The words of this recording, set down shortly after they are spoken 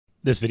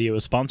This video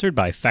is sponsored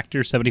by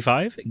Factor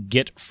 75.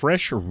 Get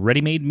fresh,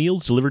 ready-made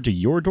meals delivered to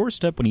your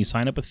doorstep when you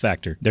sign up with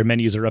Factor. Their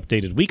menus are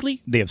updated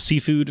weekly. They have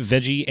seafood,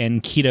 veggie,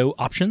 and keto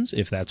options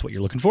if that's what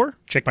you're looking for.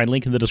 Check my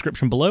link in the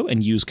description below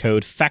and use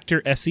code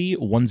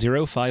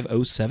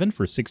FACTORSE10507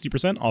 for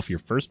 60% off your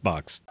first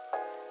box.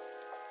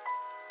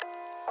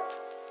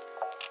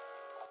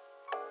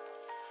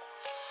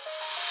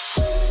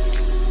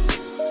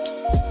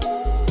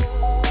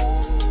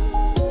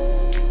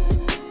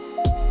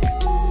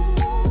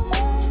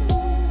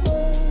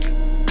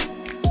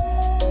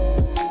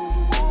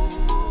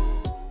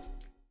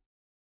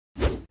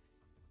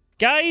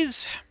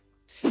 Guys,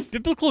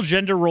 Biblical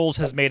Gender Roles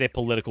has made a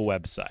political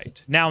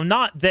website. Now,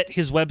 not that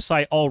his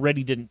website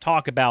already didn't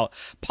talk about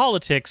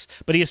politics,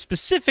 but he has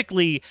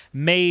specifically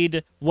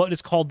made what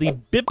is called the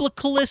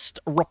Biblicalist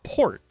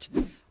Report,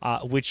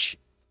 which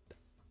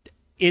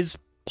is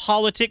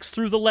politics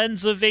through the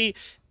lens of a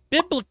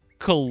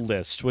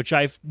biblicalist, which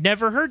I've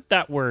never heard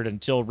that word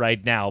until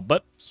right now,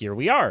 but here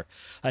we are.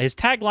 His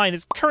tagline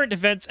is current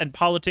events and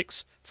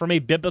politics from a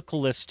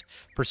biblicalist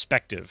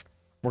perspective.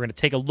 We're going to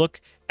take a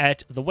look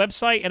at the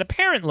website, and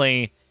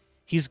apparently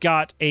he's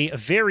got a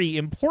very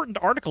important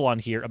article on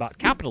here about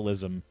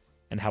capitalism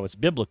and how it's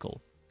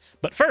biblical.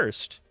 But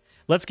first,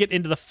 let's get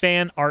into the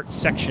fan art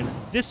section.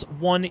 This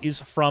one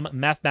is from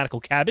Mathematical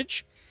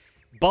Cabbage.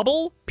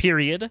 Bubble,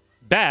 period,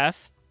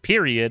 bath,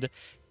 period,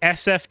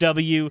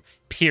 SFW,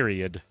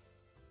 period.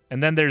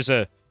 And then there's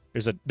a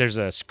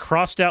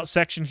crossed out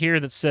section here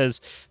that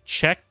says,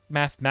 check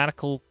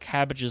Mathematical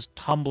Cabbage's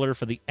Tumblr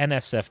for the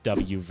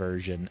NSFW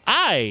version.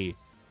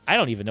 I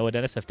don't even know what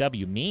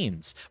NSFW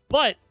means,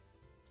 but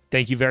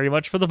thank you very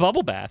much for the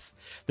bubble bath.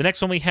 The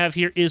next one we have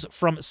here is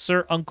from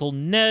Sir Uncle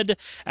Ned.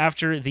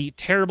 After the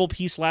terrible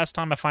piece last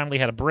time, I finally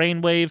had a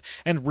brainwave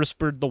and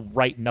whispered the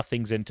right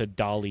nothings into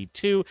Dolly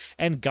 2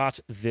 and got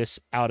this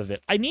out of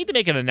it. I need to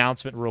make an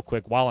announcement real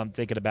quick while I'm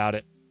thinking about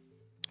it.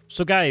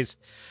 So guys,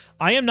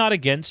 I am not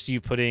against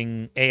you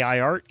putting AI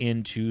art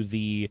into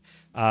the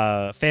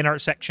fan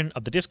art section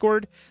of the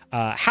Discord.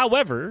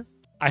 However,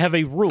 I have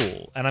a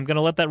rule, and I'm going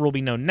to let that rule be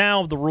known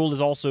now. The rule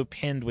is also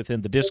pinned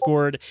within the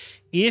Discord.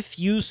 If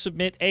you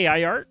submit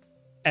AI art,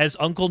 as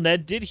Uncle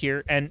Ned did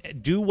here, and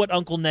do what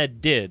Uncle Ned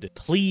did,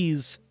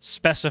 please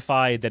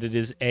specify that it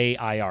is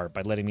AI art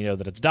by letting me know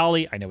that it's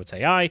Dolly. I know it's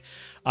AI,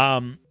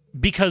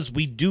 because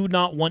we do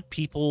not want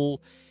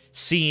people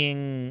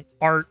seeing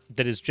art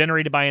that is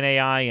generated by an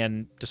AI,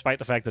 and despite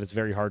the fact that it's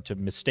very hard to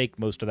mistake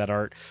most of that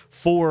art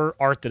for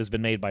art that has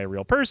been made by a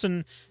real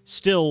person,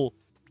 still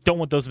don't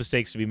want those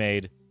mistakes to be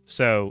made.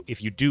 So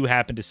if you do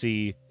happen to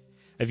submit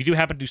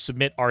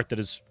art that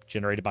is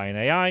generated by an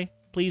AI,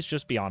 please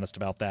just be honest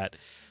about that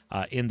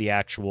in the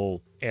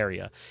actual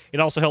area.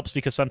 It also helps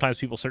because sometimes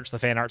people search the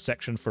fan art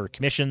section for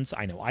commissions.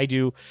 I know I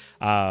do.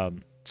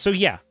 So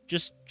yeah,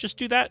 just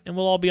do that and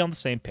we'll all be on the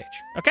same page.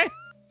 Okay,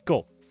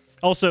 cool.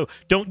 Also,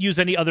 don't use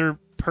any other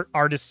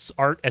artist's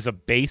art as a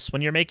base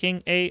when you're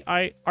making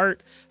AI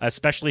art,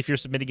 especially if you're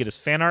submitting it as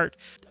fan art.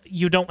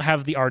 You don't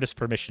have the artist's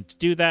permission to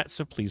do that,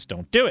 so please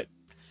don't do it.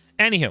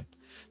 Anywho.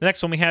 The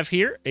next one we have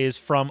here is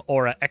from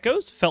Aura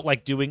Echoes. Felt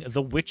like doing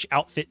the witch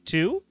outfit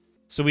too.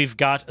 So we've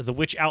got the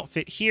witch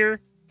outfit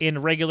here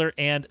in regular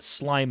and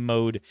slime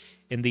mode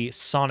in the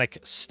Sonic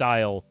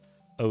style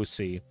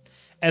OC.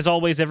 As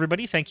always,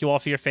 everybody, thank you all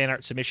for your fan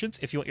art submissions.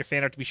 If you want your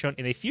fan art to be shown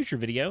in a future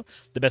video,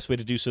 the best way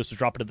to do so is to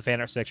drop it in the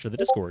fan art section of the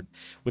Discord.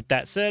 With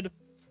that said,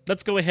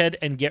 let's go ahead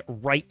and get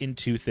right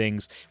into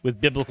things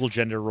with biblical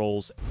gender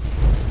roles.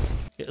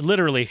 It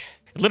literally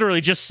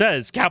just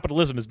says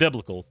capitalism is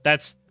biblical.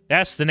 That's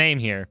the name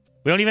here.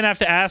 We don't even have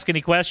to ask any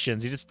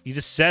questions. He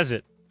just says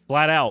it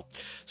flat out.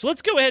 So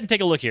let's go ahead and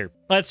take a look here.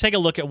 Let's take a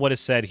look at what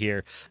is said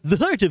here. The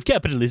heart of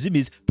capitalism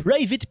is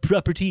private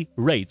property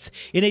rights.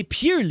 In a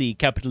purely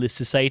capitalist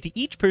society,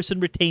 each person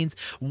retains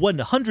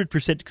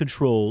 100%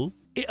 control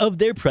of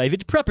their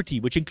private property,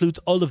 which includes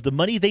all of the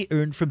money they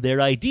earn from their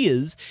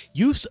ideas,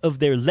 use of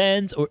their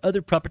lands or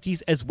other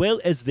properties, as well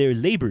as their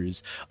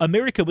labors.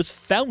 America was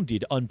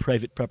founded on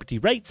private property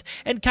rights,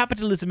 and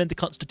capitalism and the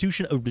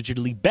Constitution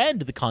originally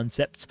banned the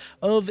concepts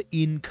of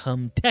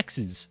income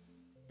taxes.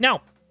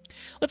 Now,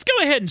 let's go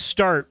ahead and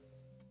start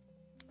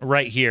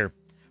right here,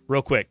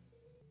 real quick.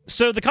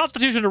 So the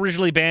Constitution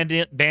originally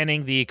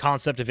banning the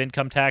concept of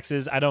income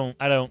taxes. I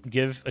don't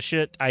give a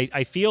shit.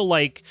 I feel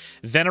like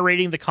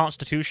venerating the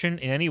Constitution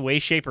in any way,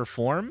 shape, or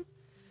form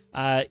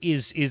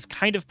is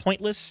kind of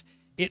pointless.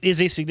 It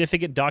is a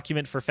significant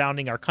document for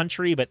founding our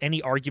country, but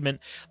any argument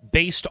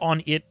based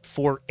on it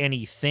for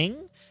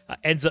anything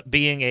ends up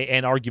being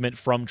an argument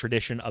from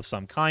tradition of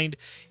some kind.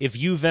 If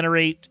you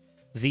venerate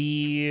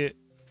the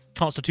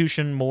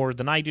Constitution more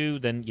than I do,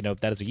 then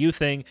that is a you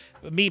thing.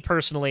 But me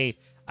personally,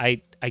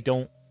 I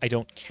don't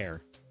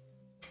care.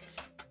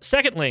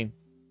 Secondly,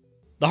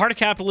 the heart of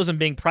capitalism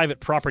being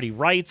private property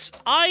rights.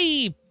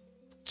 I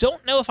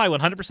don't know if I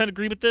 100%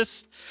 agree with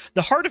this.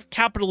 The heart of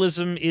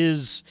capitalism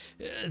is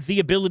the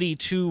ability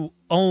to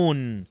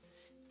own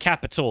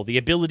capital, the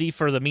ability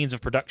for the means of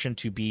production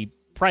to be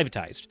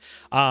privatized.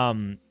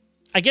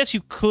 I guess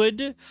you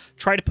could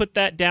try to put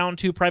that down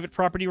to private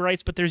property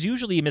rights, but there's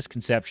usually a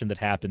misconception that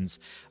happens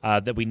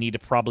that we need to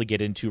probably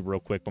get into real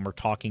quick when we're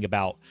talking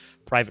about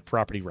private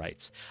property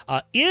rights.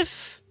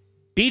 If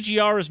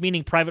BGR is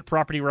meaning private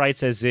property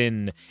rights as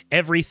in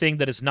everything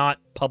that is not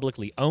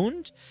publicly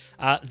owned,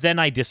 then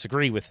I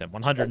disagree with him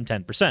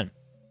 110%.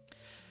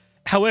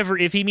 However,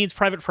 if he means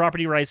private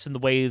property rights in the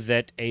way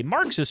that a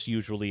Marxist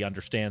usually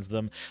understands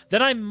them,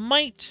 then I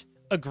might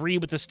agree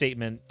with the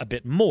statement a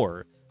bit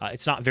more.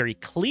 It's not very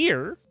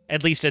clear,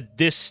 at least at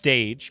this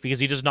stage, because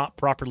he does not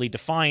properly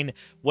define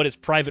what is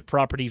private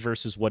property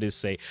versus what is,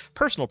 say,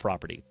 personal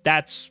property.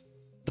 That's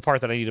the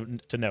part that I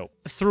need to know.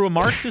 Through a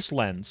Marxist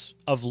lens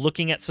of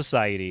looking at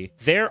society,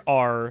 there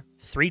are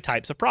three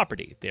types of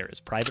property. There is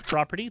private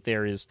property,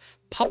 there is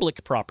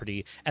public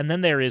property, and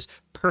then there is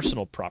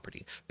personal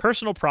property.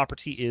 Personal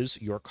property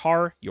is your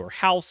car, your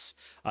house,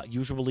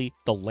 usually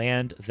the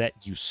land that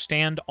you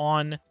stand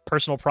on.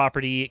 Personal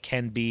property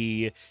can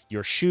be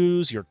your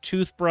shoes, your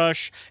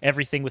toothbrush,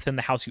 everything within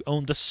the house you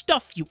own, the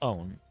stuff you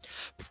own.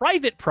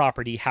 Private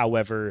property,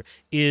 however,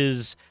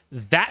 is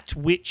that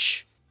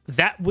which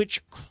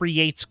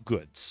creates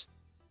goods,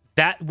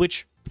 that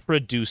which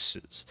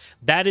produces.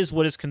 That is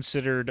what is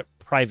considered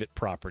private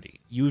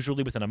property.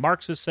 Usually within a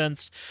Marxist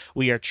sense,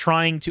 we are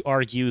trying to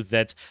argue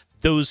that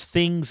those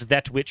things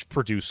that which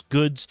produce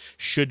goods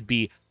should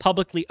be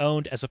publicly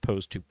owned as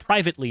opposed to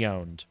privately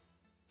owned,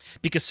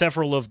 because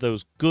several of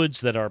those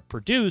goods that are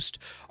produced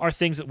are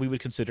things that we would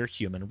consider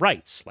human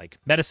rights, like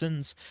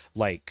medicines,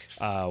 like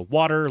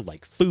water,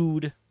 like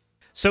food.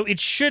 So it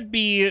should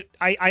be,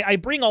 I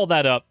bring all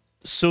that up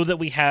so that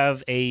we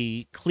have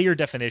a clear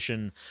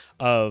definition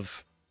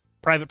of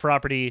private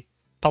property,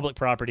 public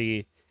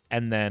property,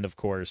 and then, of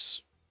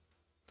course,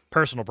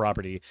 personal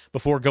property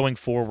before going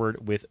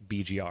forward with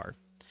BGR.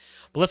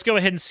 But let's go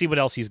ahead and see what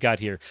else he's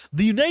got here.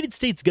 The United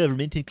States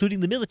government,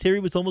 including the military,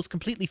 was almost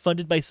completely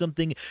funded by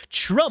something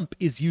Trump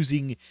is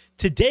using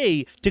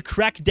today to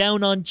crack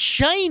down on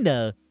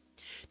China.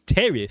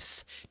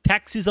 Tariffs,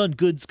 taxes on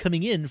goods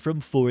coming in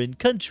from foreign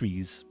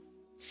countries.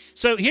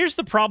 So here's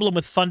the problem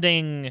with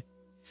funding.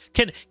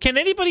 Can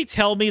anybody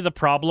tell me the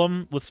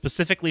problem with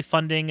specifically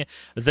funding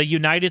the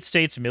United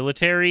States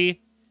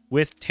military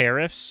with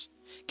tariffs?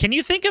 Can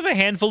you think of a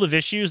handful of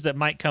issues that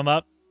might come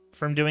up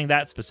from doing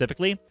that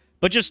specifically?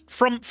 But just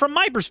from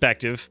my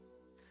perspective,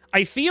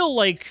 I feel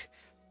like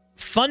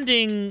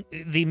funding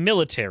the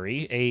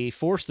military, a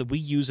force that we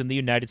use in the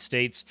United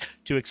States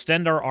to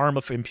extend our arm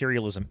of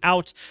imperialism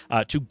out,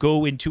 to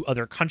go into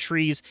other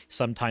countries,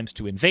 sometimes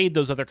to invade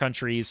those other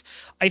countries,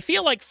 I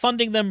feel like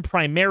funding them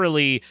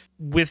primarily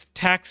with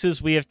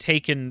taxes we have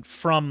taken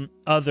from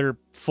other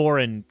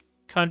foreign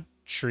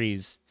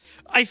countries.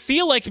 I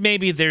feel like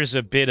maybe there's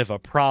a bit of a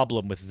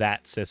problem with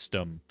that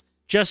system,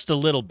 just a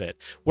little bit.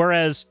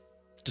 Whereas,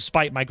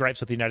 despite my gripes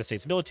with the United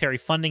States military,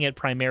 funding it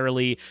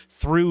primarily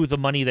through the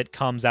money that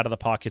comes out of the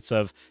pockets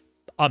of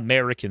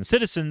American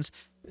citizens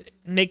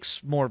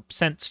makes more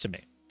sense to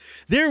me.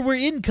 There were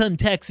income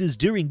taxes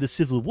during the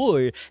Civil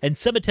War, and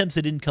some attempts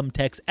at income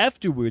tax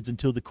afterwards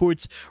until the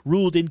courts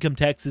ruled income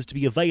taxes to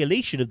be a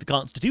violation of the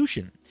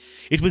Constitution.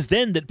 It was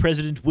then that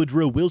President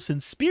Woodrow Wilson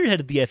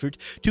spearheaded the effort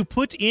to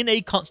put in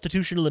a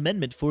constitutional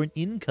amendment for an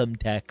income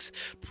tax,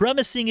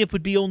 promising it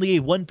would be only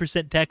a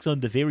 1% tax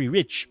on the very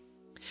rich.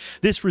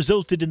 This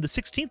resulted in the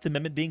 16th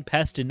Amendment being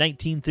passed in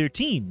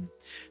 1913.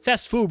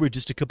 Fast forward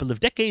just a couple of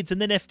decades, and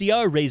then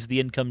FDR raised the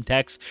income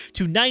tax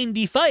to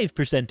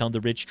 95% on the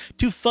rich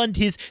to fund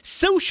his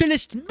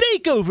socialist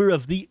makeover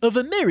of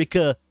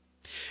America.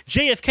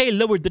 JFK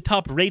lowered the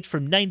top rate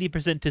from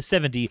 90% to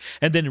 70%,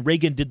 and then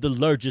Reagan did the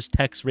largest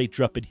tax rate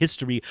drop in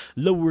history,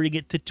 lowering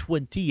it to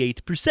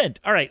 28%.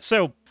 All right,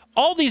 so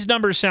all these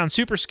numbers sound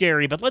super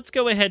scary, but let's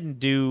go ahead and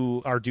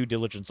do our due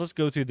diligence. Let's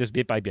go through this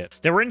bit by bit.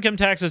 There were income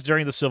taxes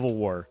during the Civil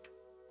War.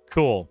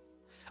 Cool.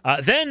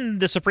 Then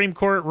the Supreme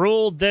Court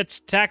ruled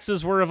that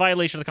taxes were a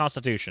violation of the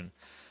Constitution.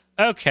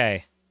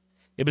 Okay.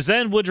 It was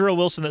then Woodrow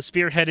Wilson that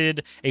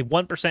spearheaded a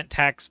 1%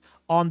 tax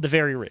on the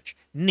very rich.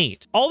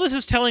 Neat. All this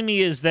is telling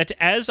me is that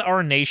as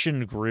our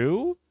nation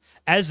grew,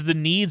 as the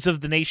needs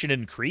of the nation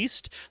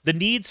increased, the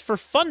needs for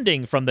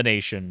funding from the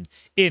nation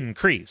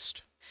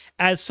increased.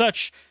 As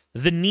such,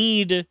 the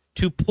need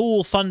to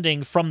pull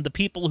funding from the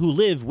people who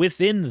live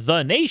within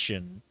the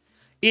nation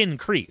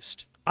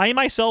increased. I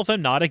myself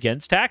am not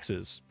against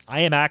taxes.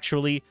 I am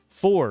actually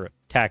for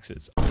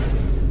taxes.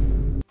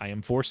 I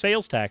am for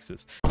sales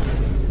taxes.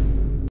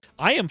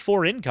 I am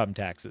for income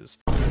taxes.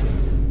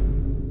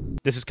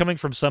 This is coming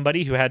from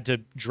somebody who had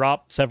to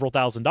drop several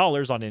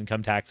 $1,000s on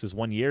income taxes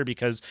one year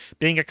because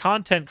being a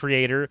content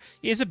creator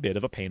is a bit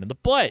of a pain in the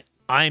butt.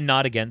 I'm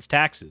not against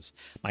taxes.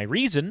 My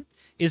reason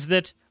is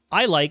that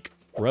I like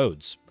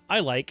roads. I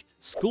like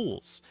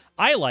schools.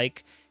 I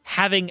like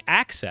having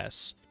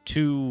access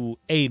to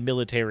a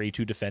military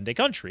to defend a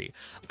country.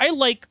 I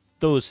like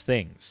those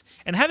things.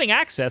 And having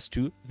access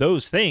to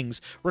those things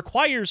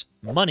requires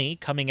money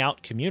coming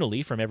out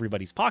communally from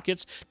everybody's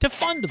pockets to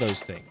fund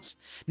those things.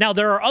 Now,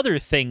 there are other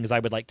things I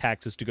would like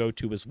taxes to go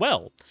to as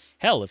well.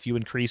 Hell, if you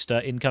increased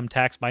income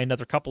tax by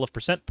another couple of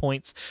percent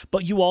points,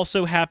 but you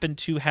also happen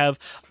to have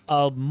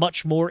a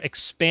much more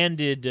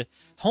expanded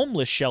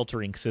homeless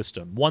sheltering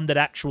system, one that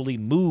actually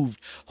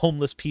moved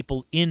homeless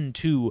people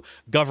into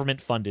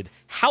government-funded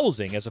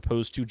housing as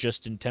opposed to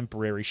just in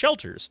temporary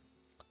shelters.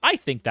 I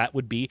think that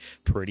would be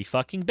pretty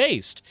fucking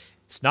based.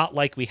 It's not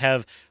like we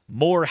have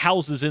more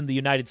houses in the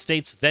United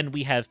States than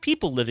we have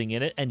people living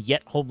in it, and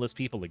yet homeless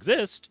people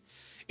exist.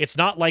 It's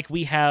not like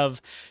we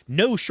have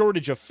no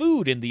shortage of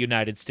food in the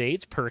United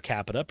States per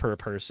capita, per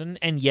person,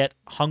 and yet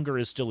hunger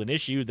is still an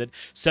issue that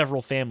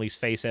several families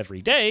face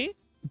every day.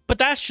 But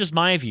that's just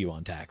my view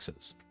on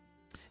taxes.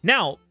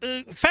 Now,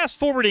 fast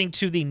forwarding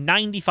to the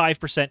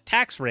 95%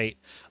 tax rate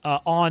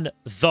on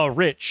the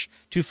rich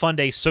to fund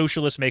a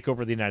socialist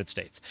makeover of the United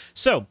States.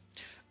 So,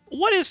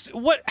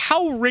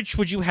 how rich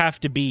would you have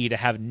to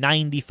have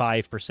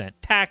 95%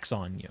 tax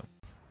on you?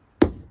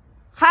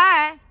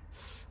 Hi,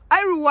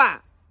 everyone.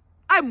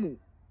 I'm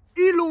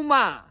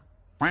Iluma.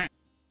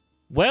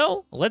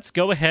 Well, let's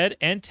go ahead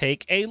and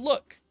take a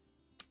look.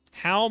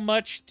 How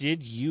much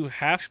did you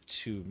have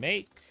to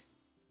make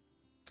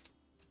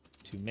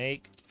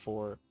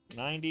for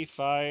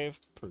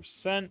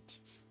 95%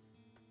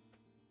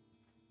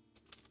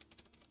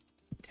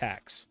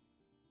 tax?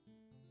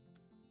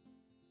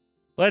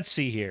 Let's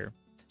see here.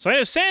 So I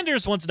know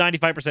Sanders wants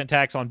 95%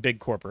 tax on big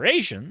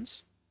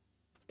corporations,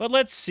 but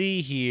let's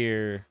see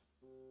here.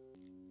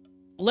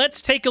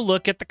 Let's take a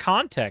look at the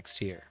context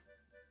here.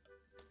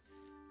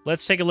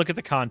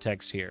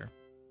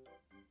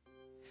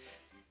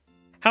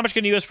 How much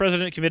can a U.S.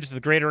 president committed to the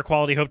greater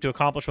equality hope to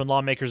accomplish when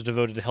lawmakers are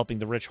devoted to helping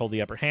the rich hold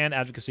the upper hand?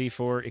 Advocacy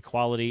for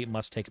equality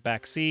must take a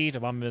back seat.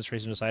 Obama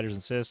administration deciders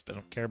insist, but I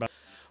don't care about.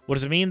 What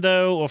does it mean,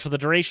 though? Well, for the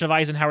duration of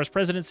Eisenhower's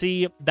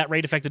presidency, that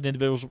rate affected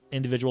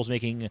individuals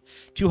making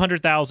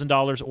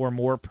 $200,000 or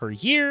more per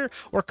year,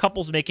 or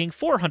couples making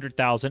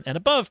 $400,000 and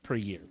above per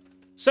year.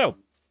 So,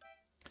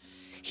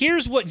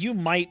 here's what you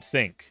might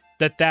think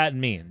that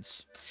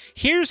means.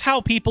 Here's how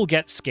people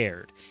get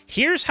scared.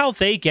 Here's how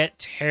they get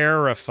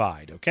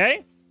terrified,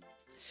 okay?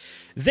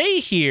 They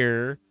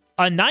hear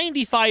a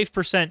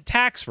 95%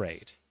 tax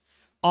rate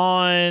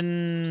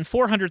on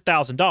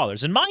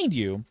 $400,000. And mind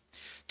you,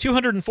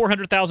 $200,000 and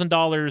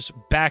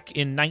 $400,000 back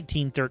in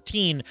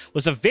 1913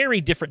 was a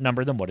very different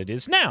number than what it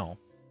is now.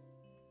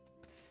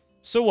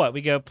 So what?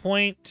 We go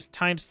point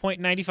times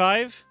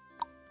 0.95?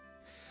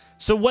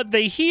 So what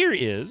they hear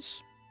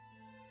is,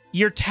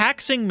 you're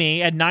taxing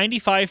me at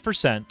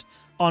 95%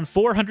 on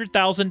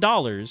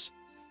 $400,000.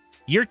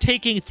 You're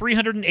taking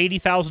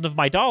 $380,000 of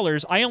my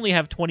dollars. I only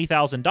have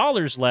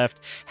 $20,000 left.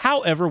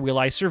 However, will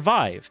I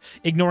survive?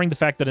 Ignoring the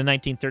fact that in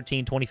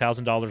 1913,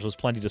 $20,000 was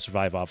plenty to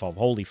survive off of.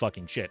 Holy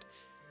fucking shit.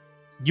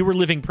 You were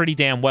living pretty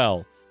damn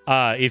well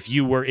if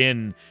you were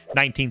in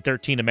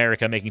 1913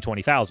 America making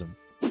 $20,000.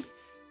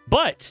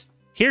 But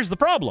here's the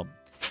problem.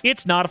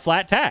 It's not a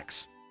flat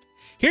tax.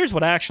 Here's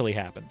what actually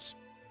happens.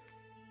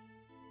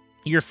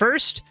 Your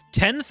first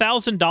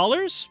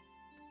 $10,000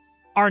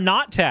 are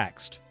not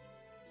taxed.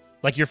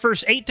 Like your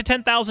first $8,000 to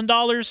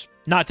 $10,000,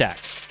 not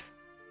taxed.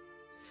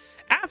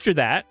 After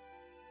that,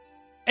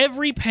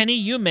 every penny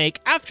you make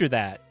after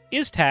that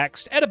is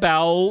taxed at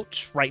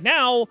about, right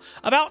now,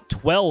 about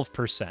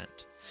 12%.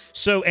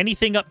 So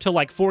anything up to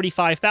like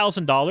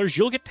 $45,000,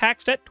 you'll get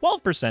taxed at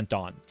 12%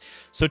 on.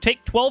 So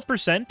take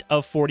 12%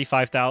 of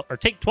 $45,000, or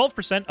take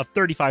 12% of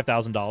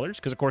 $35,000,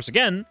 because of course,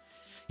 again,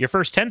 your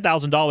first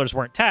 $10,000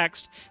 weren't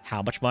taxed.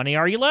 How much money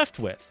are you left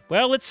with?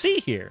 Well, let's see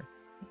here.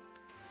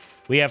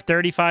 We have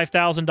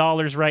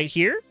 $35,000 right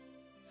here.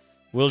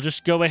 We'll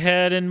just go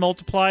ahead and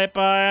multiply it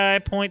by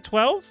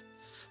 0.12.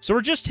 So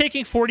we're just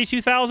taking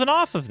 $42,000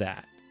 off of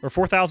that, or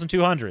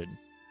 $4,200.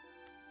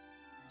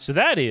 So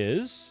that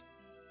is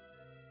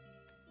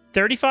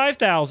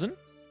 $35,000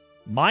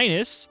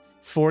 minus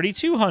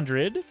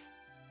 $4,200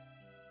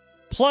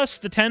 plus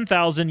the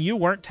 $10,000 you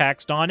weren't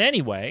taxed on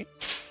anyway.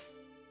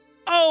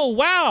 Oh,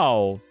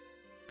 wow.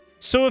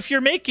 So if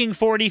you're making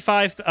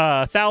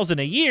 $45,000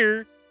 a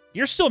year,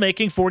 you're still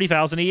making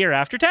 $40,000 a year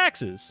after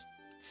taxes,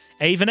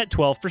 even at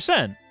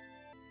 12%.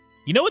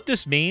 You know what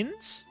this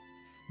means?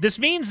 This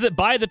means that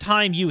by the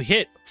time you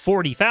hit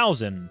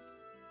 $40,000,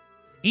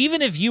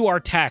 even if you are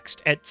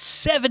taxed at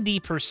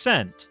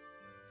 70%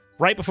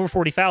 right before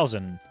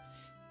 $40,000,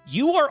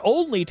 you are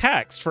only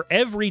taxed for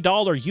every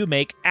dollar you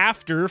make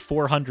after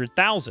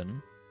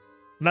 $400,000.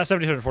 Not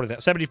 70% at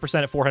 $40,000,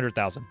 70% at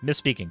 $400,000.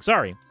 Misspeaking,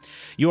 sorry.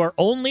 You are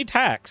only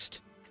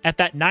taxed at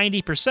that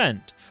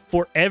 90%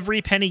 for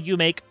every penny you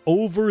make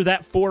over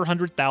that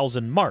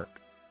 $400,000 mark.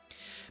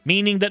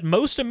 Meaning that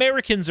most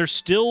Americans are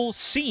still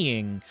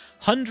seeing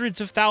hundreds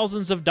of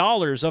thousands of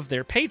dollars of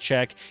their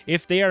paycheck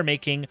if they are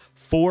making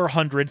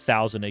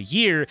 $400,000 a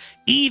year,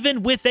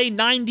 even with a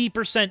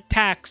 90%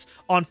 tax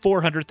on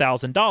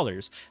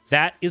 $400,000.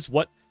 That is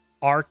what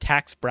our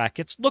tax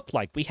brackets look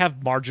like. We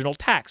have marginal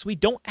tax. We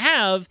don't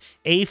have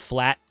a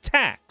flat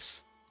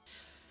tax.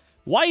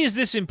 Why is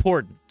this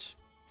important?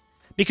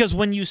 Because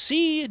when you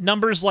see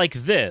numbers like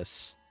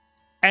this,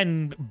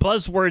 and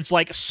buzzwords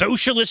like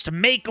socialist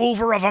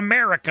makeover of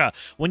America,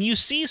 when you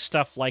see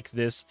stuff like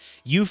this,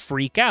 you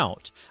freak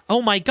out.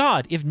 Oh my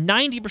God, if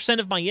 90%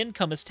 of my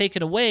income is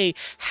taken away,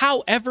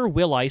 however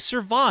will I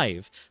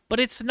survive? But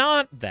it's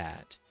not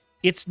that.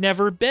 It's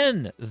never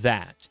been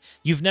that.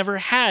 You've never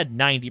had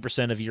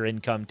 90% of your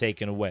income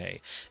taken away.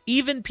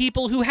 Even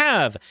people who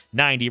have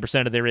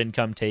 90% of their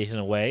income taken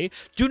away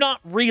do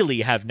not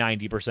really have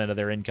 90% of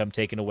their income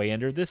taken away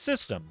under this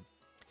system.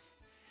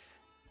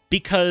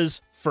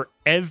 Because for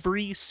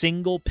every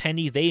single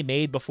penny they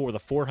made before the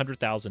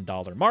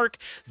 $400,000 mark,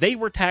 they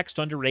were taxed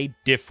under a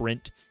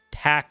different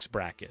tax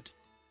bracket.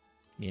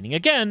 Meaning,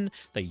 again,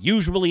 they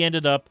usually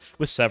ended up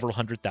with several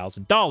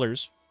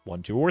 $100,000,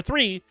 1, 2, or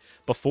 3,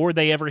 before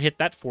they ever hit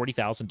that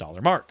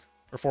 $40,000 mark,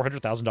 or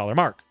 $400,000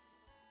 mark.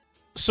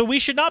 So we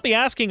should not be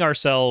asking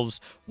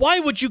ourselves, why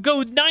would you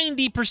go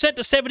 90%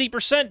 to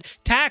 70%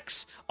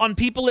 tax on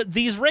people at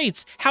these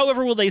rates?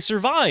 However will they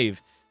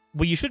survive?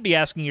 What you should be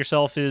asking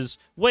yourself is,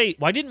 wait,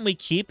 why didn't we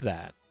keep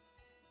that?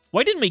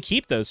 Why didn't we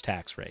keep those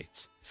tax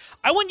rates?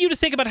 I want you to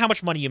think about how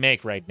much money you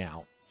make right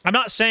now. I'm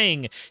not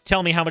saying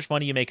tell me how much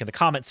money you make in the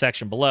comment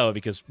section below,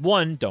 because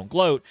 1, don't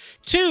gloat.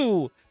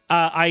 2,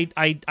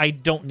 I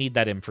don't need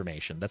that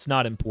information. That's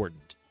not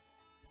important.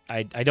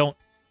 I don't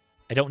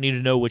need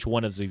to know which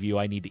one of you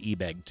I need to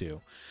e-beg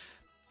to.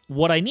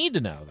 What I need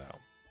to know, though,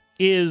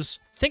 is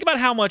think about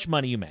how much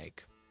money you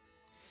make.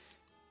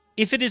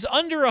 If it is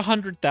under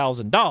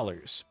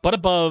 $100,000, but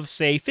above,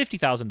 say,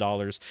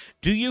 $50,000,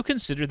 do you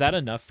consider that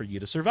enough for you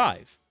to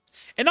survive?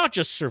 And not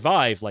just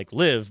survive, like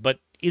live, but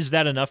is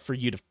that enough for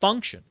you to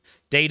function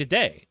day to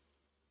day?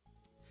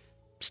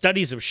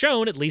 Studies have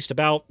shown, at least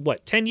about,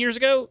 10 years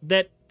ago,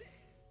 that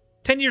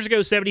 10 years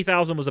ago,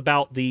 70,000 was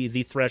about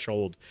the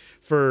threshold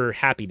for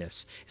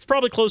happiness. It's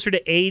probably closer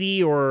to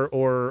 80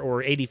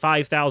 or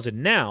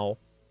 85,000 now.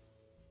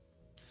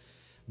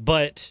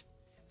 But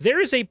there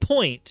is a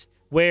point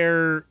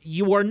where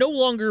you are no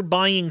longer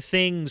buying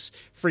things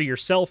for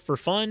yourself for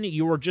fun.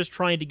 You are just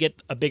trying to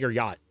get a bigger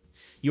yacht.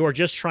 You are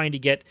just trying to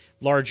get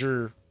a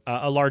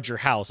larger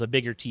house, a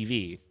bigger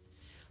TV.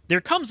 There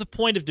comes a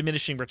point of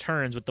diminishing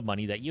returns with the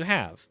money that you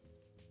have.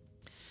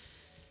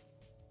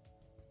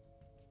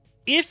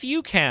 If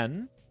you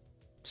can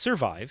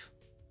survive,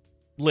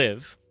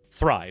 live,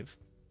 thrive,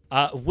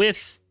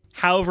 with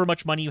however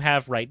much money you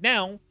have right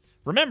now,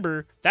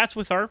 remember, that's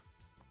with our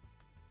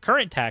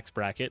current tax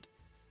bracket.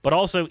 But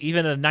also,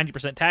 even a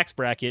 90% tax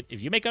bracket,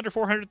 if you make under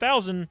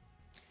 $400,000,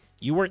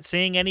 you weren't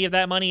seeing any of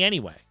that money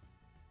anyway.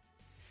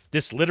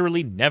 This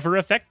literally never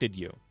affected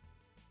you.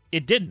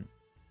 It didn't.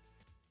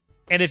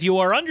 And if you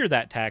are under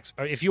that tax,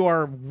 or if you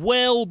are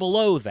well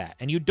below that,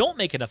 and you don't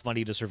make enough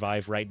money to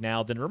survive right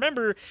now, then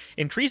remember,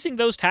 increasing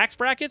those tax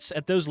brackets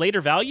at those later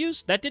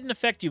values, that didn't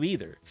affect you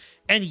either.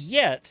 And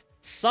yet,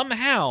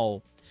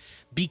 somehow,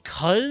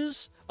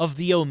 because of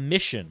the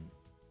omission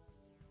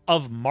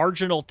of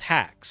marginal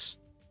tax,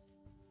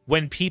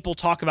 when people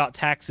talk about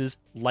taxes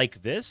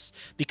like this,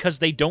 because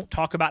they don't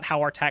talk about how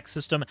our tax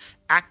system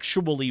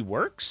actually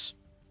works,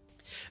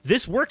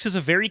 this works as a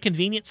very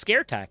convenient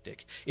scare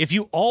tactic. If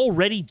you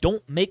already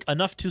don't make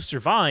enough to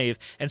survive,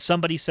 and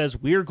somebody says,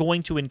 we're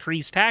going to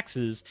increase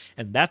taxes,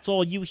 and that's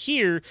all you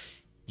hear,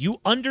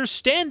 you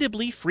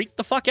understandably freak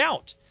the fuck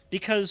out.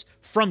 Because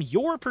from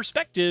your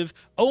perspective,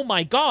 oh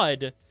my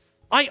God,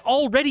 I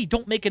already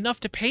don't make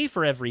enough to pay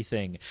for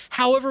everything.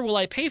 However will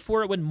I pay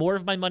for it when more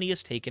of my money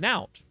is taken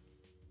out?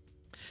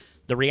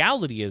 The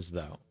reality is,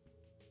 though,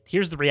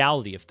 here's the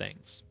reality of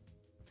things.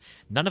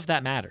 None of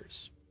that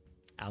matters.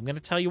 I'm going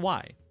to tell you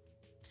why.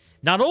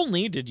 Not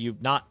only did you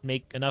not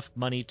make enough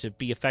money to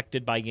be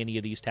affected by any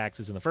of these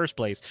taxes in the first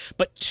place,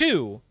 but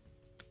 2,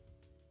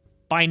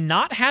 by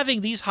not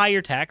having these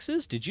higher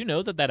taxes, did you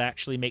know that that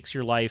actually makes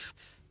your life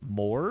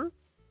more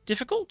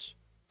difficult?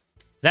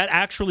 That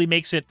actually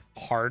makes it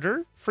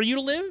harder for you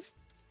to live?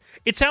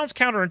 It sounds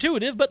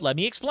counterintuitive, but let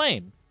me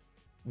explain.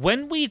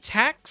 When we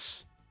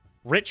tax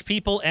rich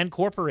people and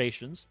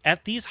corporations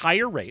at these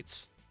higher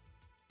rates,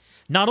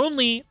 not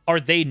only are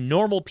they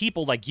normal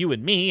people like you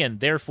and me, and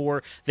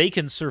therefore they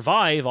can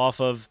survive off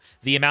of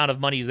the amount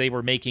of money they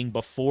were making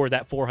before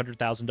that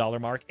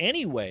 $400,000 mark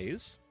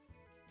anyways,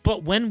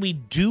 but when we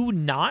do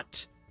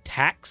not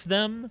tax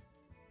them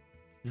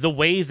the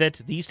way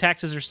that these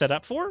taxes are set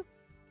up for,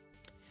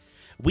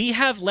 we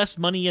have less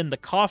money in the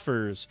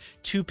coffers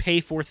to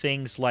pay for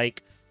things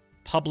like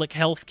public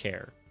health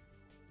care,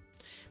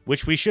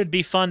 which we should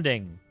be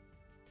funding,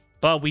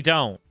 but we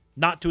don't,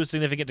 not to a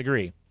significant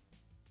degree.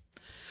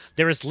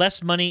 There is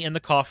less money in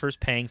the coffers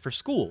paying for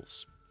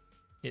schools,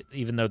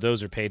 even though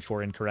those are paid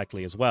for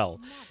incorrectly as well.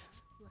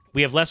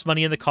 We have less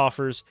money in the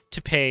coffers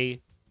to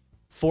pay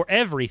for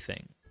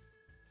everything.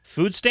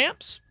 Food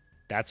stamps,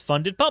 that's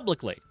funded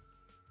publicly.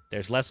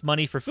 There's less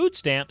money for food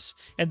stamps,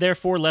 and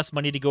therefore less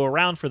money to go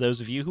around for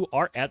those of you who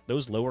are at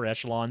those lower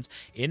echelons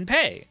in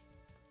pay.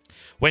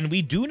 When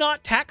we do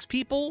not tax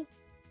people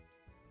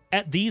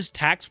at these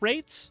tax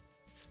rates,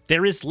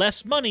 there is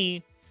less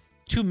money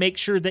to make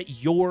sure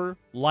that your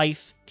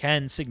life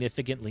can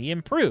significantly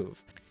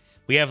improve.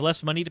 We have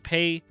less money to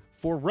pay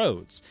for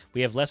roads.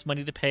 We have less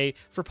money to pay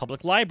for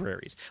public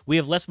libraries. We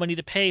have less money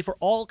to pay for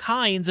all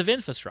kinds of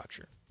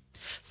infrastructure.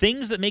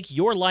 Things that make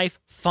your life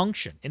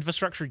function,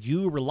 infrastructure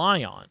you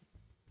rely on,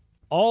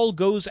 all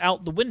goes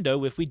out the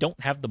window if we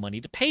don't have the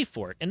money to pay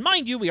for it. And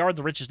mind you, we are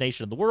the richest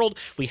nation in the world.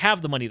 We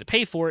have the money to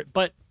pay for it,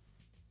 but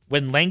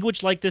when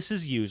language like this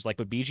is used, like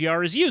what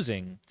BGR is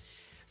using,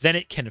 then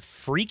it can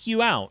freak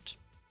you out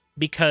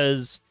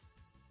because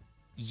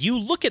you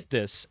look at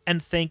this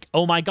and think,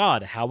 oh my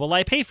God, how will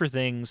I pay for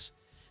things?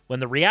 When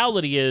the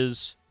reality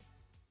is,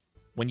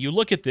 when you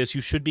look at this,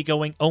 you should be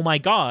going, oh my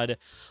God,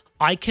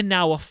 I can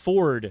now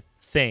afford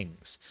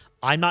things.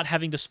 I'm not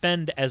having to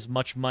spend as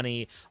much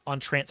money on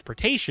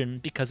transportation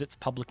because it's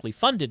publicly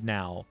funded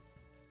now.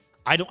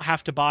 I don't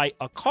have to buy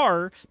a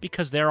car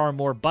because there are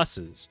more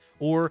buses.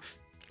 Or,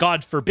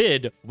 God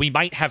forbid, we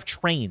might have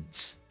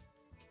trains.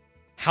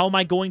 How am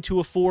I going to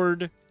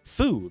afford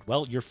food?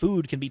 Well, your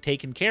food can be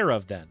taken care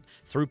of then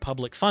through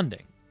public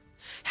funding.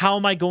 How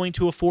am I going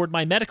to afford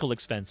my medical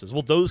expenses?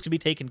 Well, those can be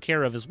taken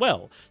care of as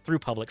well through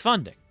public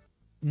funding.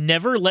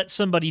 Never let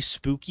somebody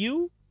spook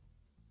you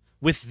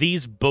with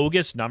these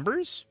bogus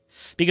numbers,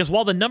 because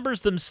while the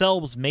numbers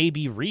themselves may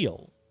be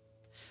real,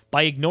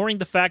 by ignoring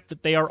the fact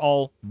that they are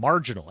all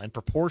marginal and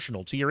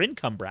proportional to your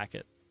income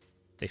bracket,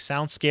 they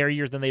sound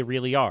scarier than they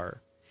really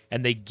are,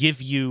 and they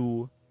give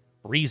you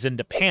reason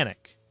to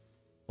panic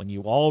when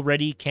you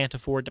already can't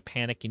afford to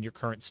panic in your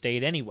current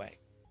state anyway.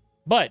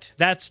 But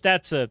that's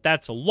a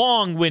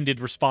long-winded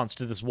response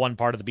to this one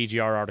part of the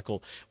BGR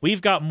article.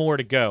 We've got more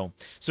to go.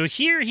 So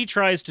here he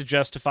tries to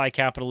justify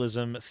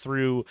capitalism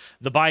through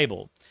the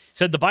Bible. He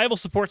said the Bible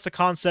supports the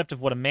concept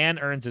of what a man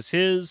earns as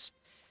his,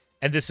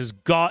 and this is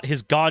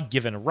his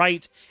God-given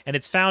right, and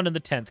it's found in the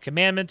 10th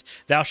commandment,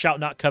 thou shalt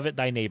not covet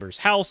thy neighbor's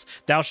house,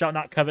 thou shalt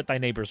not covet thy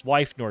neighbor's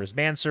wife, nor his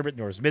manservant,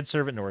 nor his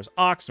midservant, nor his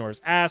ox, nor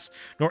his ass,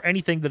 nor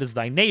anything that is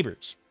thy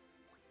neighbor's.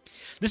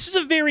 This is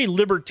a very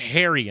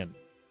libertarian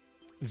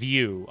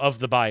view of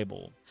the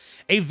Bible,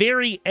 a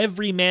very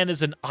every man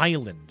is an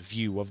island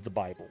view of the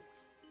Bible.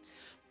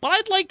 But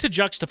I'd like to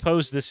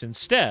juxtapose this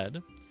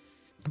instead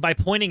by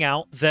pointing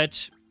out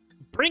that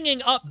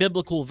bringing up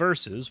biblical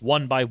verses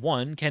one by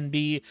one can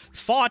be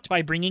fought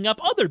by bringing up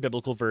other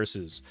biblical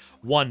verses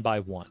one by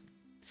one.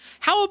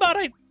 How about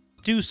I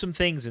do some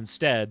things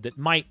instead that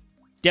might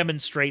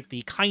demonstrate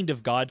the kind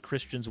of God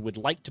Christians would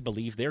like to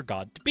believe their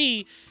God to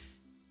be,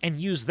 and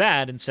use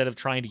that instead of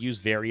trying to use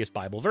various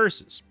Bible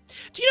verses.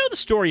 Do you know the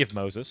story of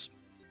Moses?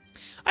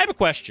 I have a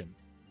question.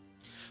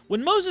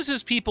 When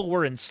Moses' people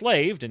were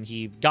enslaved and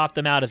he got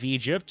them out of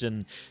Egypt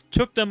and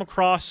took them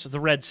across the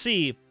Red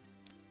Sea,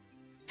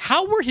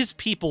 how were his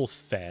people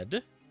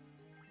fed?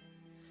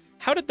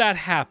 How did that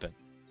happen?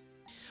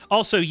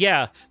 Also,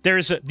 yeah,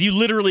 you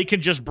literally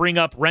can just bring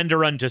up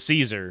render unto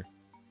Caesar,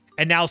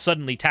 and now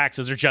suddenly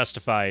taxes are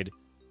justified.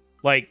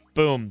 Like,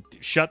 boom,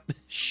 shut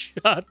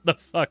the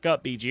fuck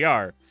up,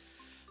 BGR.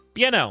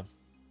 But you know,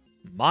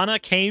 manna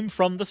came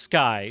from the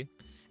sky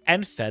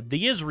and fed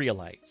the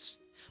Israelites.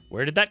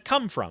 Where did that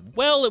come from?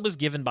 Well, it was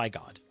given by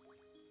God.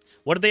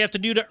 What did they have to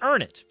do to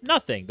earn it?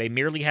 Nothing. They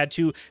merely had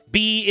to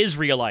be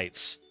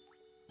Israelites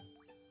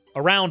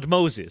around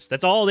Moses.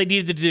 That's all they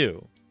needed to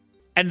do.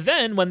 And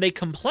then, when they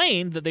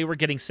complained that they were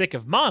getting sick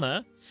of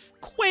manna,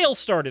 quail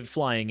started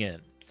flying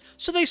in.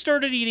 So they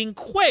started eating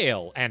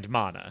quail and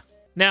manna.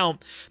 Now,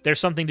 there's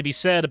something to be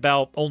said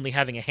about only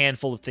having a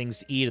handful of things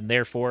to eat and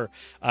therefore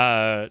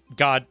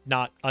God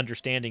not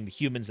understanding the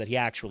humans that he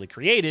actually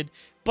created,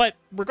 but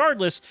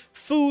regardless,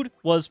 food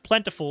was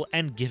plentiful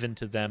and given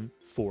to them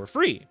for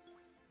free.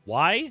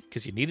 Why?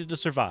 Because you needed to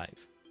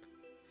survive.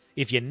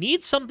 If you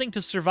need something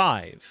to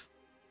survive,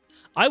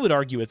 I would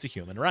argue it's a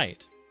human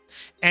right.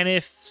 And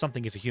if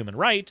something is a human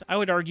right, I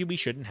would argue we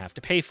shouldn't have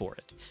to pay for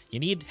it. You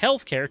need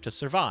healthcare to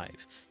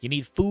survive. You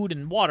need food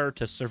and water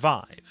to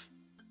survive.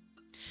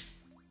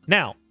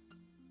 Now,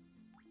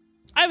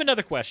 I have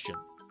another question.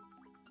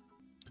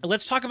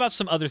 Let's talk about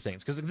some other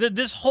things, because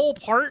this whole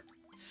part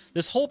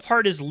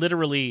is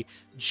literally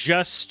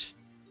just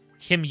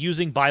him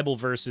using Bible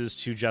verses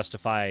to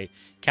justify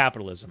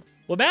capitalism.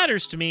 What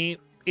matters to me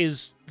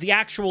is the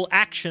actual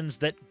actions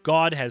that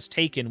God has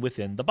taken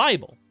within the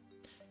Bible.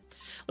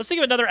 Let's think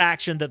of another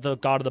action that the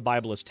God of the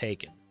Bible has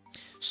taken.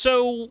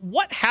 So,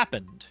 what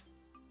happened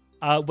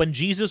when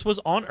Jesus was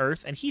on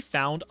earth and he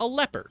found a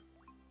leper?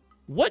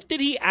 What did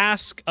he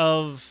ask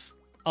of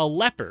a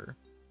leper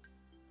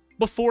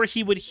before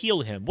he would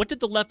heal him? What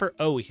did the leper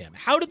owe him?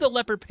 How did the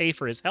leper pay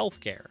for his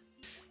health care?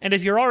 And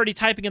if you're already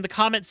typing in the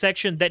comment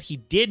section that he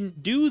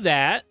didn't do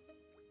that,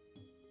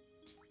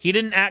 he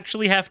didn't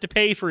actually have to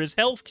pay for his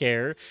health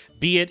care,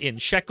 be it in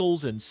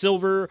shekels and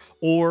silver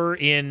or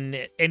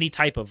in any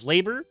type of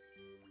labor,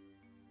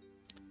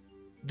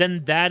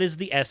 then that is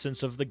the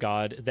essence of the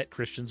God that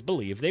Christians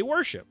believe they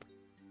worship.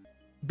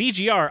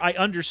 BGR, I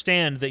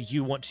understand that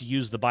you want to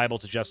use the Bible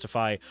to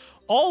justify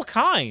all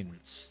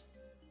kinds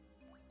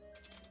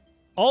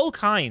all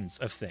kinds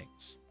of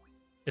things,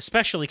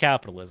 especially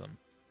capitalism.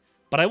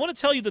 But I want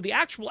to tell you that the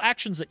actual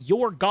actions that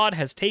your God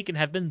has taken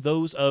have been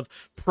those of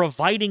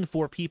providing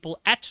for people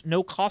at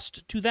no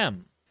cost to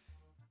them.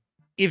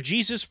 If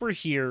Jesus were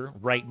here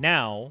right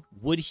now,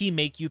 would he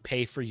make you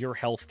pay for your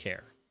health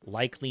care?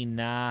 Likely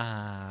not.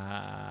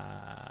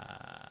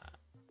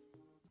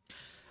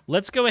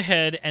 Let's go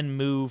ahead and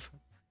move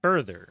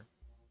further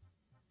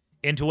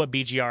into what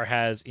BGR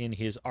has in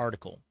his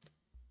article.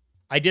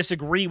 I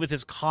disagree with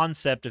his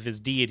concept of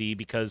his deity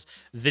because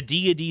the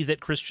deity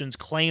that Christians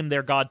claim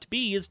their God to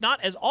be is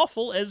not as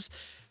awful as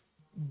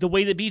the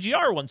way that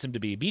BGR wants him to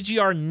be.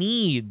 BGR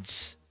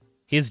needs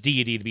his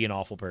deity to be an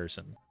awful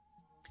person.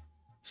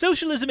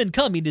 Socialism and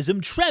communism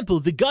trample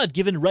the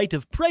God-given right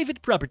of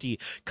private property.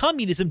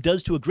 Communism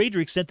does to a greater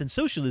extent than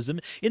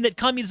socialism, in that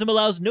communism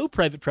allows no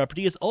private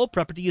property, as all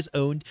property is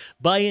owned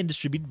by and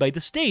distributed by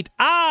the state.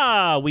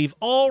 Ah, we've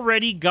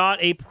already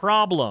got a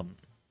problem.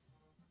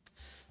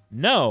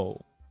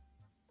 No.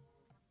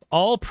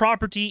 All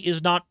property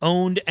is not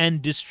owned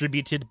and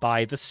distributed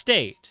by the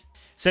state.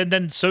 So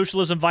then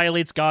socialism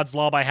violates God's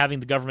law by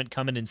having the government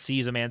come in and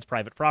seize a man's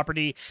private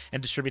property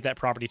and distribute that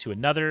property to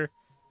another.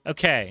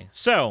 Okay,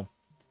 so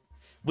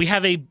we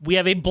have a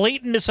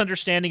blatant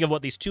misunderstanding of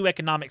what these two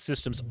economic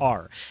systems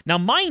are. Now,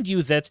 mind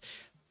you that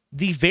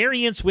the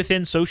variants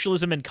within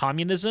socialism and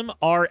communism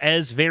are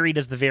as varied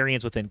as the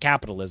variants within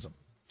capitalism.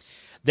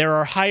 There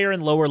are higher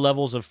and lower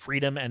levels of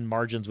freedom and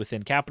margins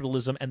within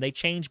capitalism, and they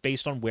change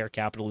based on where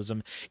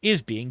capitalism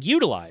is being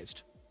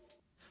utilized.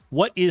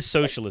 What is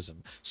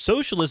socialism?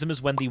 Socialism is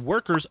when the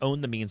workers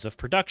own the means of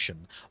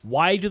production.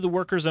 Why do the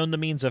workers own the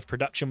means of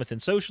production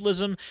within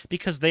socialism?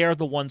 Because they are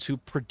the ones who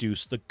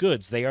produce the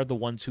goods. They are the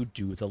ones who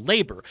do the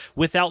labor.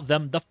 Without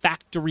them, the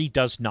factory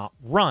does not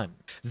run.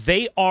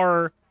 They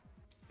are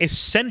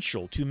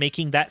essential to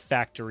making that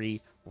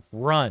factory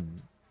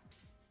run.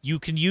 You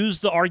can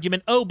use the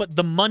argument, oh, but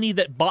the money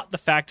that bought the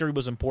factory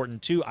was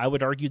important too. I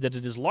would argue that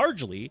it is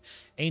largely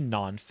a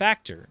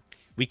non-factor.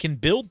 We can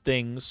build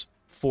things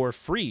for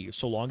free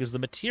so long as the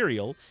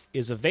material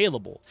is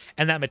available.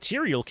 And that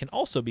material can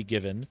also be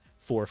given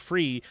for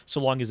free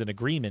so long as an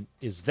agreement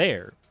is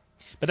there.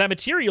 But that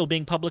material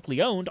being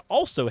publicly owned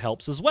also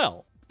helps as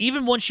well.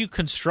 Even once you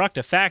construct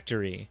a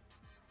factory,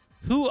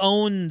 who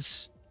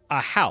owns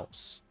a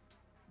house?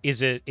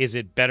 Is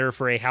it better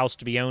for a house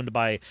to be owned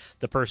by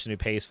the person who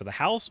pays for the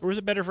house, or is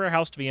it better for a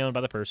house to be owned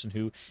by the person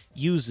who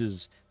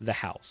uses the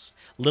house?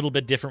 A little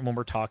bit different when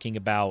we're talking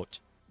about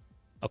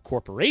a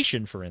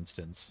corporation, for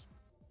instance.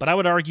 But I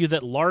would argue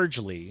that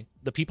largely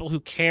the people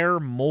who care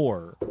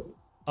more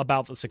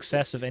about the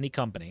success of any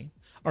company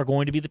are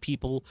going to be the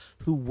people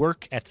who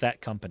work at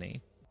that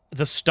company.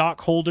 The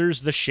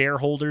stockholders, the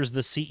shareholders,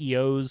 the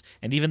CEOs,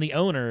 and even the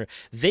owner,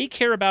 they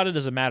care about it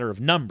as a matter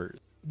of numbers.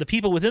 The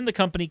people within the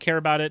company care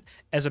about it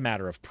as a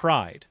matter of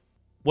pride.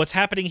 What's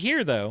happening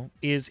here, though,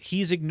 is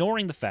he's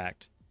ignoring the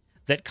fact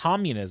that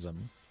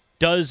communism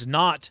does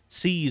not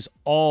seize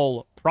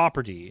all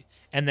property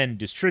and then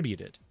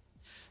distribute it.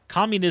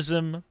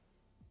 Communism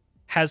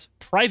has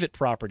private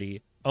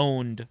property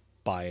owned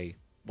by,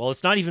 well,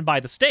 it's not even by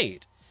the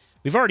state.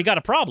 We've already got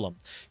a problem.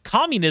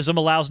 Communism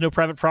allows no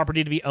private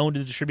property to be owned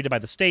and distributed by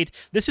the state.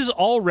 This is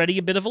already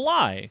a bit of a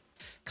lie.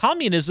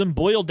 Communism,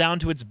 boiled down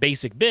to its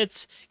basic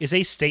bits, is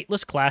a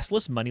stateless,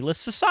 classless, moneyless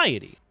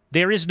society.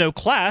 There is no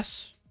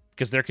class,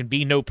 because there can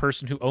be no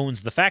person who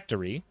owns the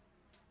factory.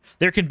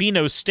 There can be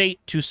no state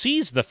to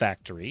seize the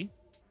factory.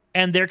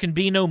 And there can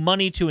be no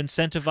money to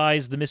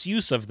incentivize the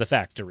misuse of the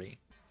factory.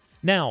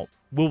 Now,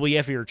 will we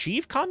ever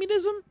achieve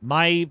communism?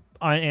 My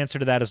answer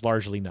to that is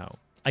largely no.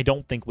 I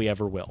don't think we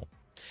ever will.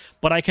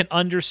 But I can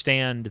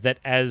understand that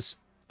as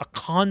a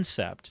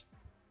concept,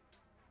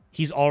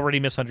 he's already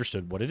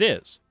misunderstood what it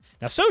is.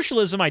 Now,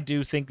 socialism, I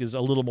do think, is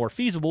a little more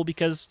feasible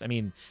because, I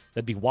mean,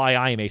 that'd be why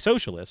I am a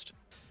socialist.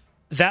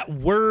 That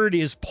word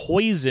is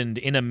poisoned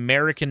in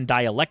American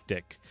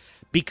dialectic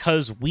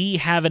because we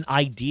have an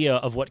idea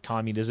of what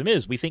communism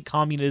is. We think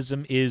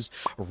communism is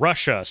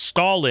Russia,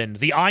 Stalin,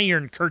 the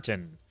Iron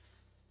Curtain,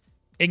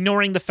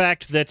 ignoring the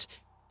fact that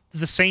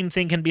the same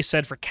thing can be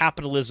said for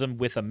capitalism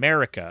with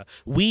America.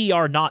 We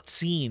are not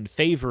seen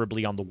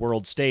favorably on the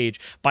world stage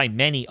by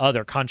many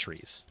other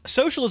countries.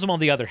 Socialism, on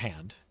the other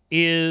hand,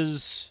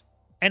 is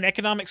an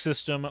economic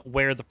system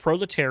where the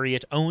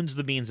proletariat owns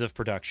the means of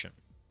production.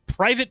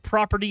 Private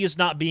property is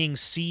not being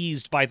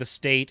seized by the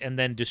state and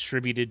then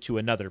distributed to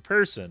another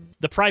person.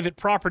 The private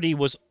property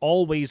was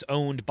always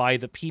owned by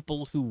the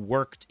people who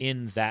worked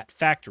in that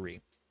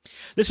factory.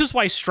 This is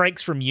why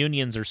strikes from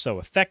unions are so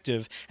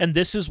effective, and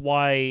this is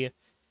why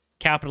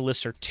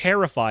capitalists are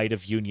terrified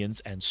of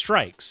unions and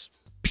strikes.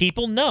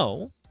 People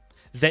know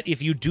that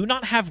if you do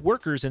not have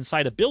workers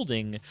inside a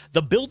building,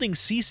 the building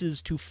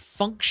ceases to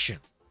function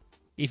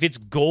if its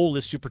goal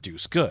is to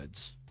produce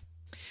goods.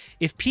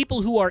 If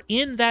people who are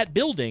in that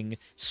building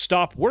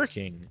stop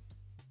working,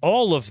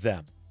 all of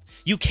them,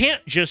 you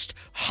can't just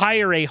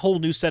hire a whole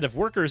new set of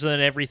workers and then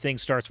everything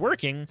starts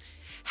working.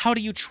 How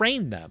do you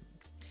train them?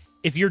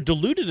 If you're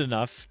deluded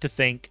enough to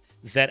think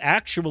that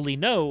actually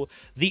know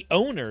the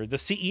owner, the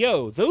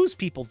CEO, those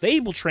people, they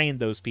will train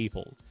those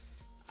people.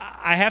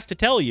 I have to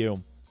tell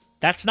you,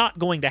 that's not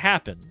going to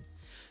happen.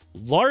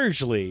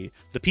 Largely,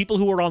 the people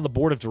who are on the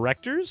board of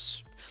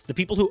directors, the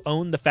people who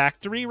own the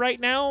factory right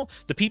now,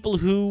 the people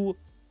who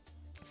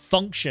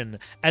function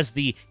as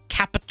the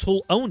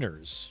capital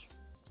owners,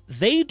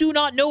 they do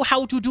not know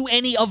how to do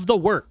any of the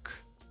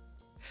work.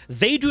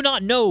 They do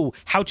not know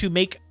how to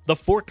make the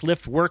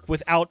forklift work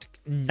without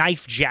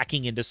knife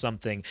jacking into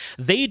something.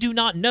 They do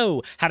not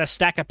know how to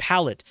stack a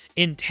pallet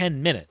in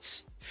 10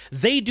 minutes.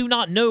 They do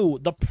not know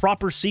the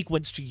proper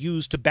sequence to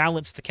use to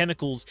balance the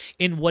chemicals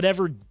in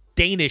whatever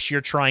Danish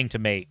you're trying to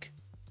make.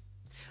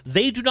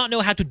 They do not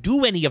know how to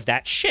do any of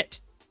that shit.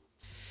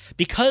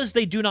 Because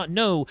they do not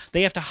know,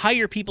 they have to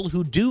hire people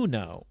who do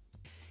know.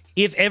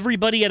 If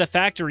everybody at a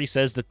factory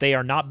says that they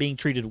are not being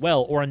treated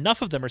well, or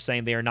enough of them are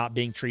saying they are not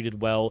being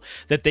treated well,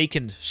 that they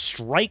can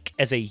strike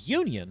as a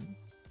union,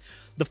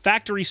 the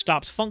factory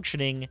stops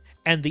functioning,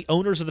 and the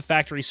owners of the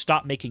factory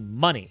stop making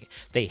money.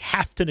 They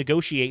have to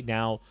negotiate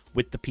now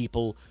with the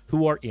people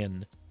who are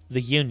in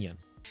the union.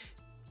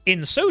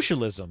 In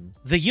socialism,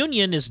 the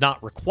union is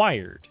not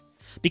required,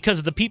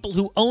 because the people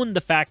who own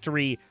the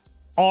factory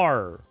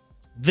are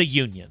the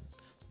union,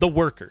 the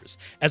workers,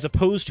 as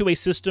opposed to a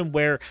system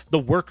where the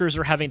workers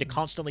are having to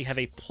constantly have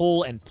a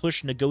pull and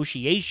push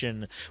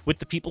negotiation with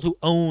the people who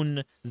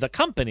own the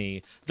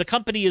company. The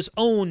company is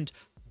owned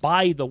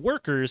by the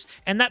workers,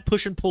 and that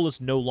push and pull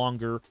is no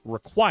longer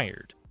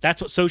required.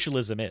 That's what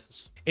socialism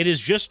is. It is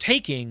just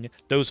taking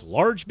those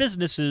large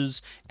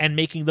businesses and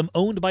making them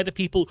owned by the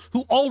people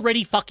who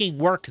already fucking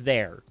work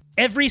there.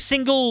 Every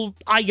single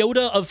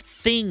iota of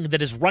thing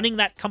that is running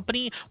that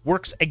company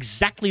works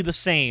exactly the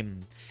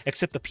same,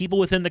 except the people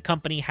within the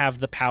company have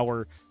the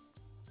power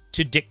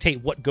to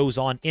dictate what goes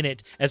on in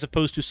it, as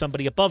opposed to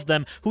somebody above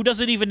them who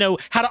doesn't even know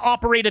how to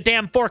operate a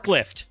damn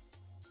forklift.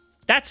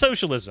 That's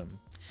socialism.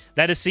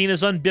 That is seen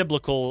as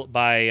unbiblical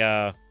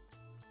by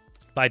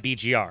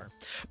BGR.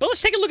 But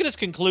let's take a look at his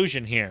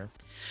conclusion here.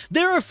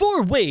 There are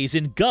 4 ways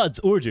in God's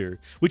order,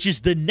 which is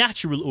the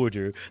natural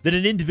order, that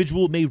an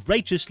individual may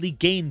righteously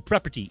gain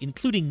property,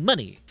 including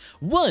money.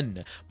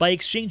 1. By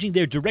exchanging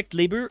their direct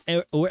labor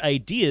or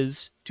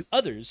ideas to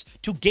others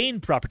to gain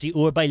property,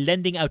 or by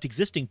lending out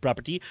existing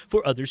property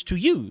for others to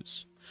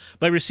use.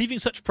 By receiving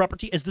such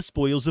property as the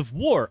spoils of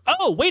war.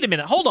 Oh, wait a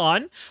minute. Hold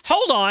on.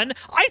 Hold on.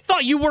 I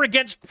thought you were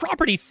against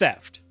property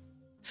theft.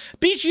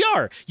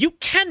 BGR, you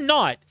can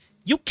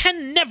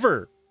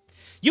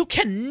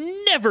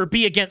never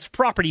be against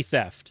property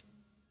theft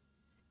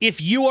if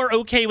you are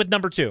okay with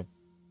number 2.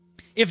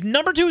 If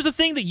number 2 is a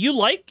thing that you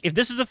like, if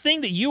this is a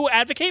thing that you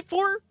advocate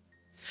for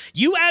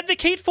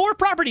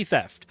property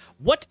theft.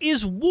 What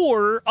is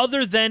war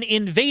other than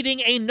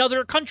invading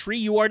another country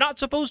you are not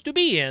supposed to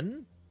be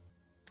in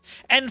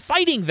and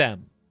fighting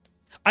them,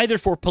 either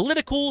for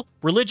political,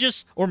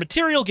 religious, or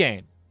material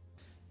gain?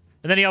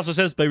 And then he also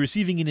says, by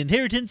receiving an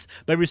inheritance,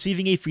 by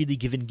receiving a freely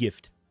given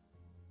gift.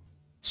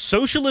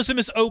 Socialism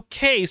is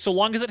okay so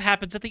long as it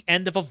happens at the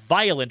end of a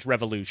violent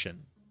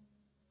revolution.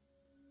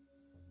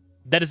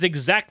 That is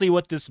exactly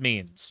what this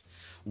means.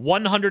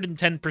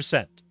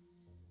 110%.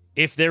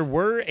 If there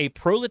were a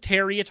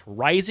proletariat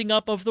rising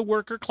up of the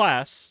worker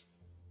class,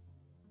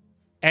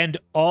 and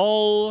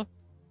all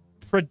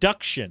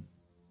production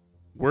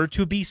were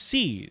to be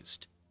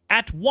seized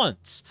at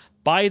once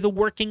by the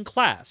working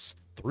class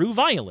through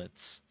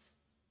violence,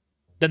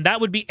 then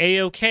that would be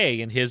A-okay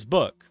in his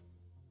book.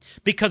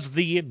 Because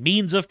the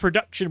means of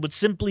production would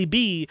simply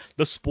be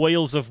the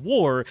spoils of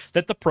war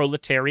that the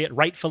proletariat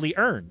rightfully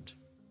earned.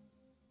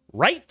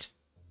 Right,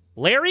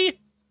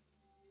 Larry?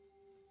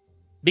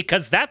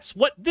 Because that's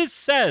what this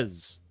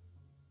says.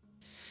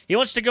 He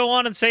wants to go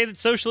on and say that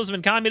socialism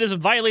and communism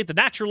violate the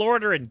natural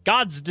order and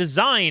God's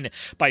design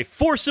by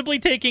forcibly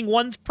taking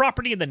one's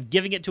property and then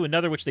giving it to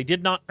another which they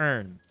did not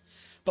earn.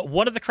 But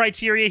one of the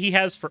criteria he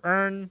has for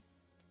earn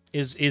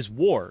is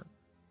war.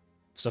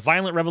 It's a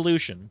violent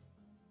revolution.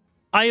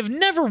 I have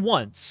never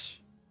once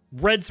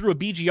read through a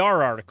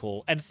BGR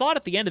article and thought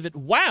at the end of it,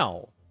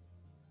 wow,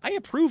 I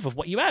approve of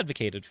what you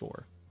advocated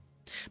for.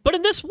 But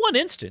in this one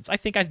instance, I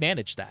think I've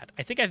managed that.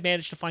 I think I've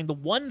managed to find the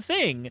one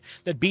thing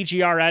that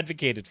BGR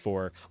advocated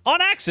for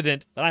on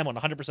accident that I'm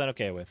 100%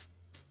 okay with.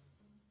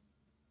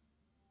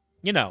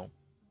 You know,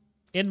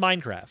 in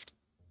Minecraft.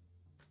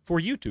 For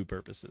YouTube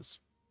purposes.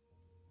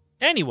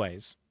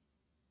 Anyways.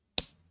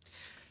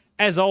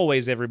 As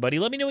always, everybody,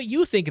 let me know what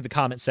you think in the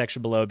comment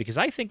section below, because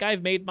I think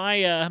I've made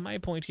my my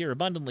point here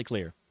abundantly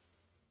clear.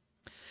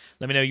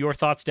 Let me know your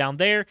thoughts down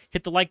there.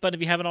 Hit the like button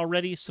if you haven't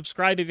already.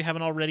 Subscribe if you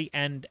haven't already.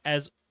 And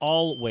as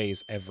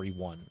always,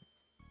 everyone,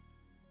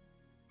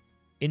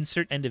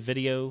 insert end of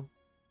video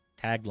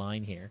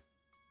tagline here.